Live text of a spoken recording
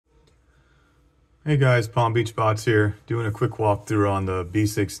Hey guys, Palm Beach Bots here, doing a quick walkthrough on the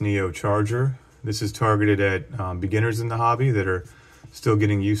B6 Neo charger. This is targeted at beginners in the hobby that are still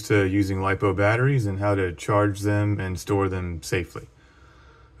getting used to using LiPo batteries and how to charge them and store them safely.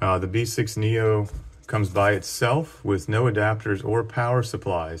 The B6 Neo comes by itself with no adapters or power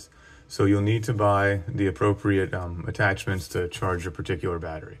supplies, so you'll need to buy the appropriate attachments to charge your particular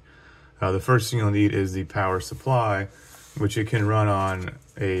battery. The first thing you'll need is the power supply, which it can run on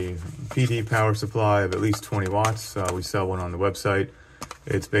a PD power supply of at least 20 watts. We sell one on the website.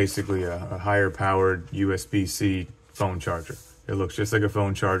 It's basically a higher powered USB-C phone charger. It looks just like a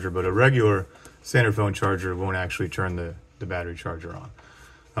phone charger, but a regular standard phone charger won't actually turn the battery charger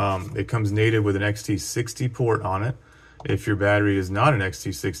on. It comes native with an XT60 port on it. If your battery is not an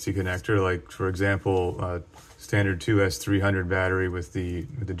XT60 connector, like for example, standard 2S300 battery with the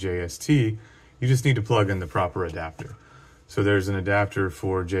JST, you just need to plug in the proper adapter. So there's an adapter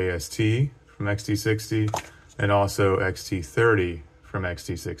for JST from XT60 and also XT30 from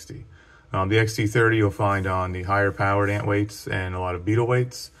XT60. The XT30 you'll find on the higher powered amp weights and a lot of Beetle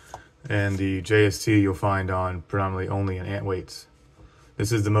weights, and the JST you'll find on predominantly only in amp weights.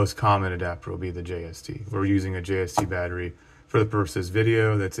 This is the most common adapter, will be the JST. We're using a JST battery for the purposes of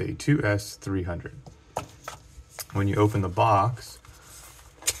video. That's a 2S300. When you open the box,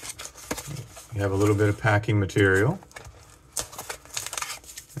 you have a little bit of packing material.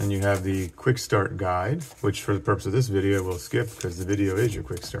 And you have the quick start guide, which for the purpose of this video we'll skip because the video is your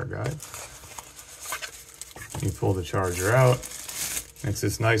quick start guide. You pull the charger out. It's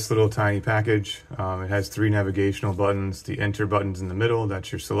this nice little tiny package. It has 3 navigational buttons. The enter button's in the middle,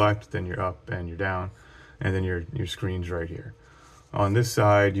 that's your select, then your up and your down, and then your screen's right here. On this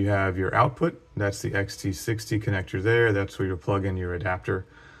side you have your output, that's the XT60 connector there, that's where you'll plug in your adapter.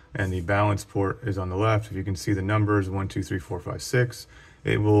 And the balance port is on the left. If you can see the numbers, 1, 2, 3, 4, 5, 6.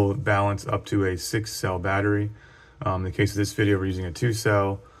 It will balance up to a 6-cell battery. In the case of this video, we're using a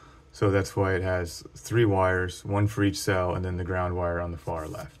 2-cell, so that's why it has 3 wires, 1 for each cell, and then the ground wire on the far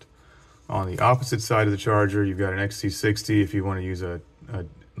left. On the opposite side of the charger, you've got an XT60 if you want to use a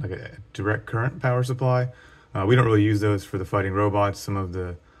direct current power supply. We don't really use those for the fighting robots. Some of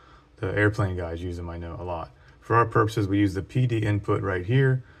the airplane guys use them, I know, a lot. For our purposes, we use the PD input right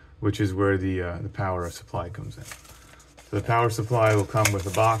here, which is where the power supply comes in. So the power supply will come with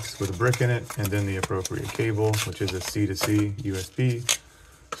a box with a brick in it, and then the appropriate cable, which is a C-to-C USB.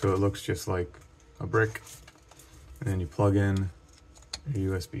 So it looks just like a brick. And then you plug in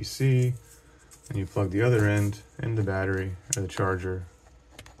your USB-C, and you plug the other end in the battery or the charger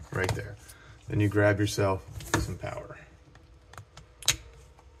right there. Then you grab yourself some power.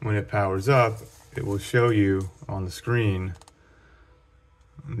 When it powers up, it will show you on the screen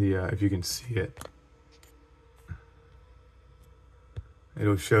if you can see it.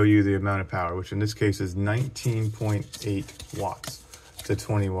 It'll show you the amount of power, which in this case is 19.8 watts. It's a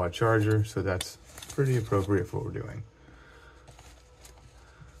 20-watt charger, so that's pretty appropriate for what we're doing.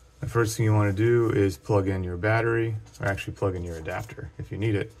 The first thing you want to do is plug in your battery, or actually plug in your adapter if you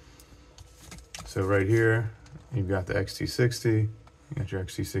need it. So right here, you've got the XT60, you got your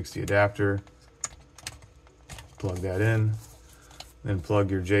XT60 adapter. Plug that in, then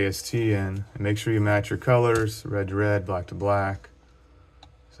plug your JST in, and make sure you match your colors, red to red, black to black.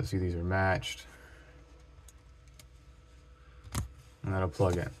 So see, these are matched. And that'll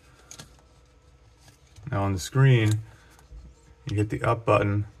plug in. Now on the screen, you hit the up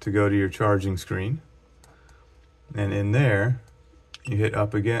button to go to your charging screen. And in there, you hit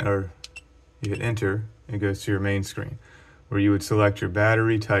up again, or you hit enter, it goes to your main screen, where you would select your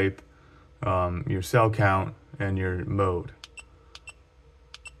battery type, your cell count, and your mode.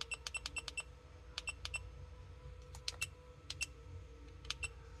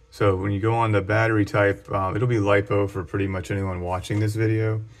 So when you go on the battery type, it'll be LiPo for pretty much anyone watching this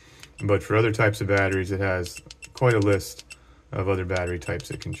video. But for other types of batteries, it has quite a list of other battery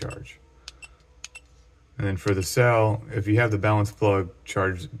types it can charge. And then for the cell, if you have the balance plug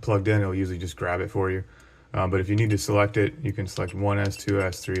plugged in, it'll usually just grab it for you. But if you need to select it, you can select 1S,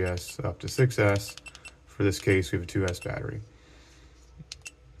 2S, 3S, up to 6S. For this case, we have a 2S battery.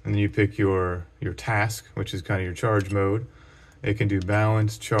 And then you pick your task, which is kind of your charge mode. It can do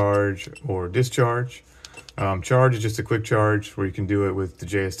balance, charge, or discharge. Charge is just a quick charge where you can do it with the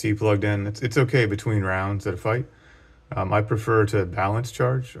JST plugged in. It's okay between rounds at a fight. I prefer to balance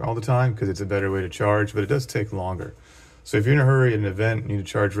charge all the time because it's a better way to charge, but it does take longer. So if you're in a hurry at an event, you need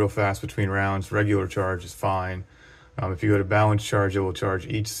to charge real fast between rounds, regular charge is fine. If you go to balance charge, it will charge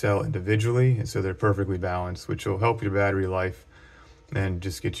each cell individually, and so they're perfectly balanced, which will help your battery life and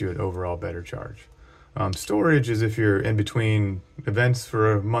just get you an overall better charge. Storage is if you're in between events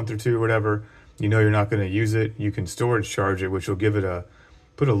for a month or two or whatever, you know you're not going to use it, you can storage charge it, which will give it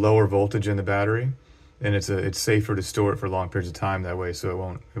put a lower voltage in the battery, and it's safer to store it for long periods of time that way, so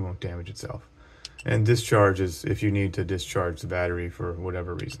it won't damage itself. And discharge is if you need to discharge the battery for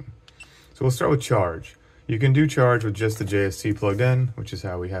whatever reason. So we'll start with charge. You can do charge with just the JST plugged in, which is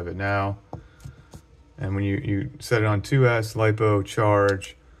how we have it now. And when you set it on 2S, LiPo,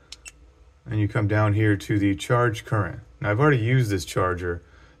 charge, and you come down here to the charge current. Now I've already used this charger,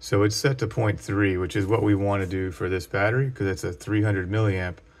 so it's set to 0.3, which is what we want to do for this battery, because it's a 300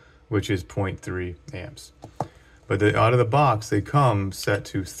 milliamp, which is 0.3 amps. But out of the box, they come set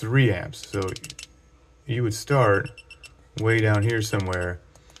to 3 amps. So you would start way down here somewhere,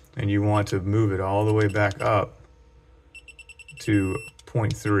 and you want to move it all the way back up to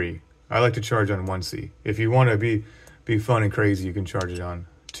 0.3. I like to charge on 1C. If you want to be fun and crazy, you can charge it on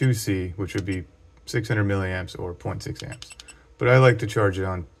 2C, which would be 600 milliamps or 0.6 amps. But I like to charge it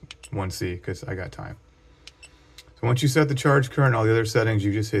on 1C because I got time. So once you set the charge current, all the other settings,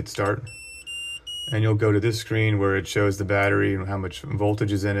 you just hit start. And you'll go to this screen where it shows the battery and how much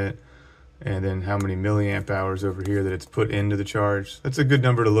voltage is in it, and then how many milliamp hours over here that it's put into the charge. That's a good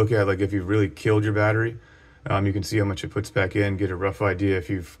number to look at, like if you've really killed your battery. You can see how much it puts back in, get a rough idea if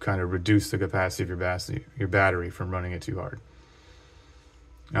you've kind of reduced the capacity of your battery from running it too hard.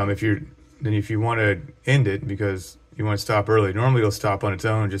 If you want to end it because you want to stop early, normally it'll stop on its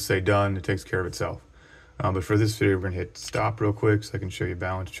own and just say done, it takes care of itself. But for this video, we're going to hit stop real quick so I can show you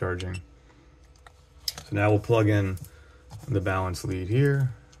balance charging. So now we'll plug in the balance lead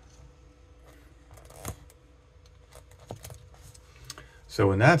here. So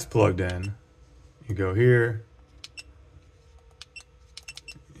when that's plugged in, you go here,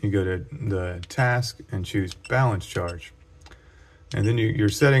 you go to the task and choose balance charge. And then your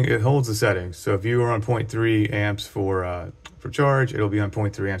setting, it holds the settings. So if you are on 0.3 amps for charge, it'll be on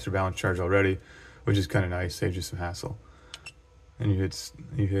 0.3 amps for balance charge already, which is kind of nice, saves you some hassle. And you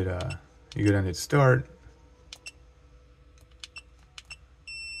go down and hit start.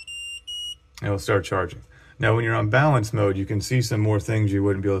 And it'll start charging. Now when you're on balance mode, you can see some more things you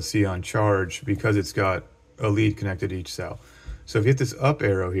wouldn't be able to see on charge because it's got a lead connected to each cell. So if you hit this up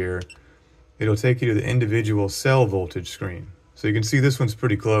arrow here, it'll take you to the individual cell voltage screen. So you can see this one's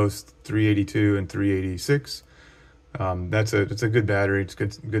pretty close, 382 and 386. It's a good battery, it's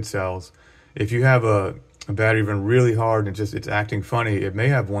good cells. If you have a battery run really hard and it's acting funny, it may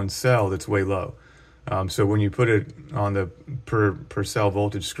have one cell that's way low. So when you put it on the per cell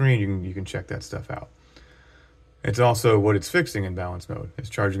voltage screen, you can check that stuff out. It's also what it's fixing in balance mode. It's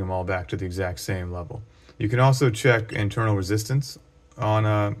charging them all back to the exact same level. You can also check internal resistance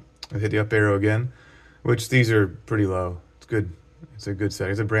on, hit the up arrow again, which these are pretty low. It's good. It's a good setting.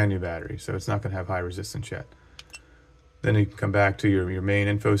 It's a brand new battery, so it's not going to have high resistance yet. Then you can come back to your main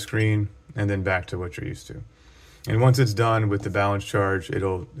info screen and then back to what you're used to. And once it's done with the balance charge,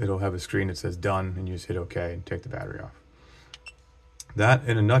 it'll have a screen that says done, and you just hit OK and take the battery off. That,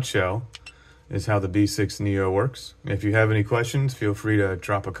 in a nutshell, is how the B6 Neo works. If you have any questions, feel free to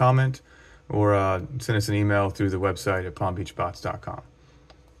drop a comment or send us an email through the website at palmbeachbots.com.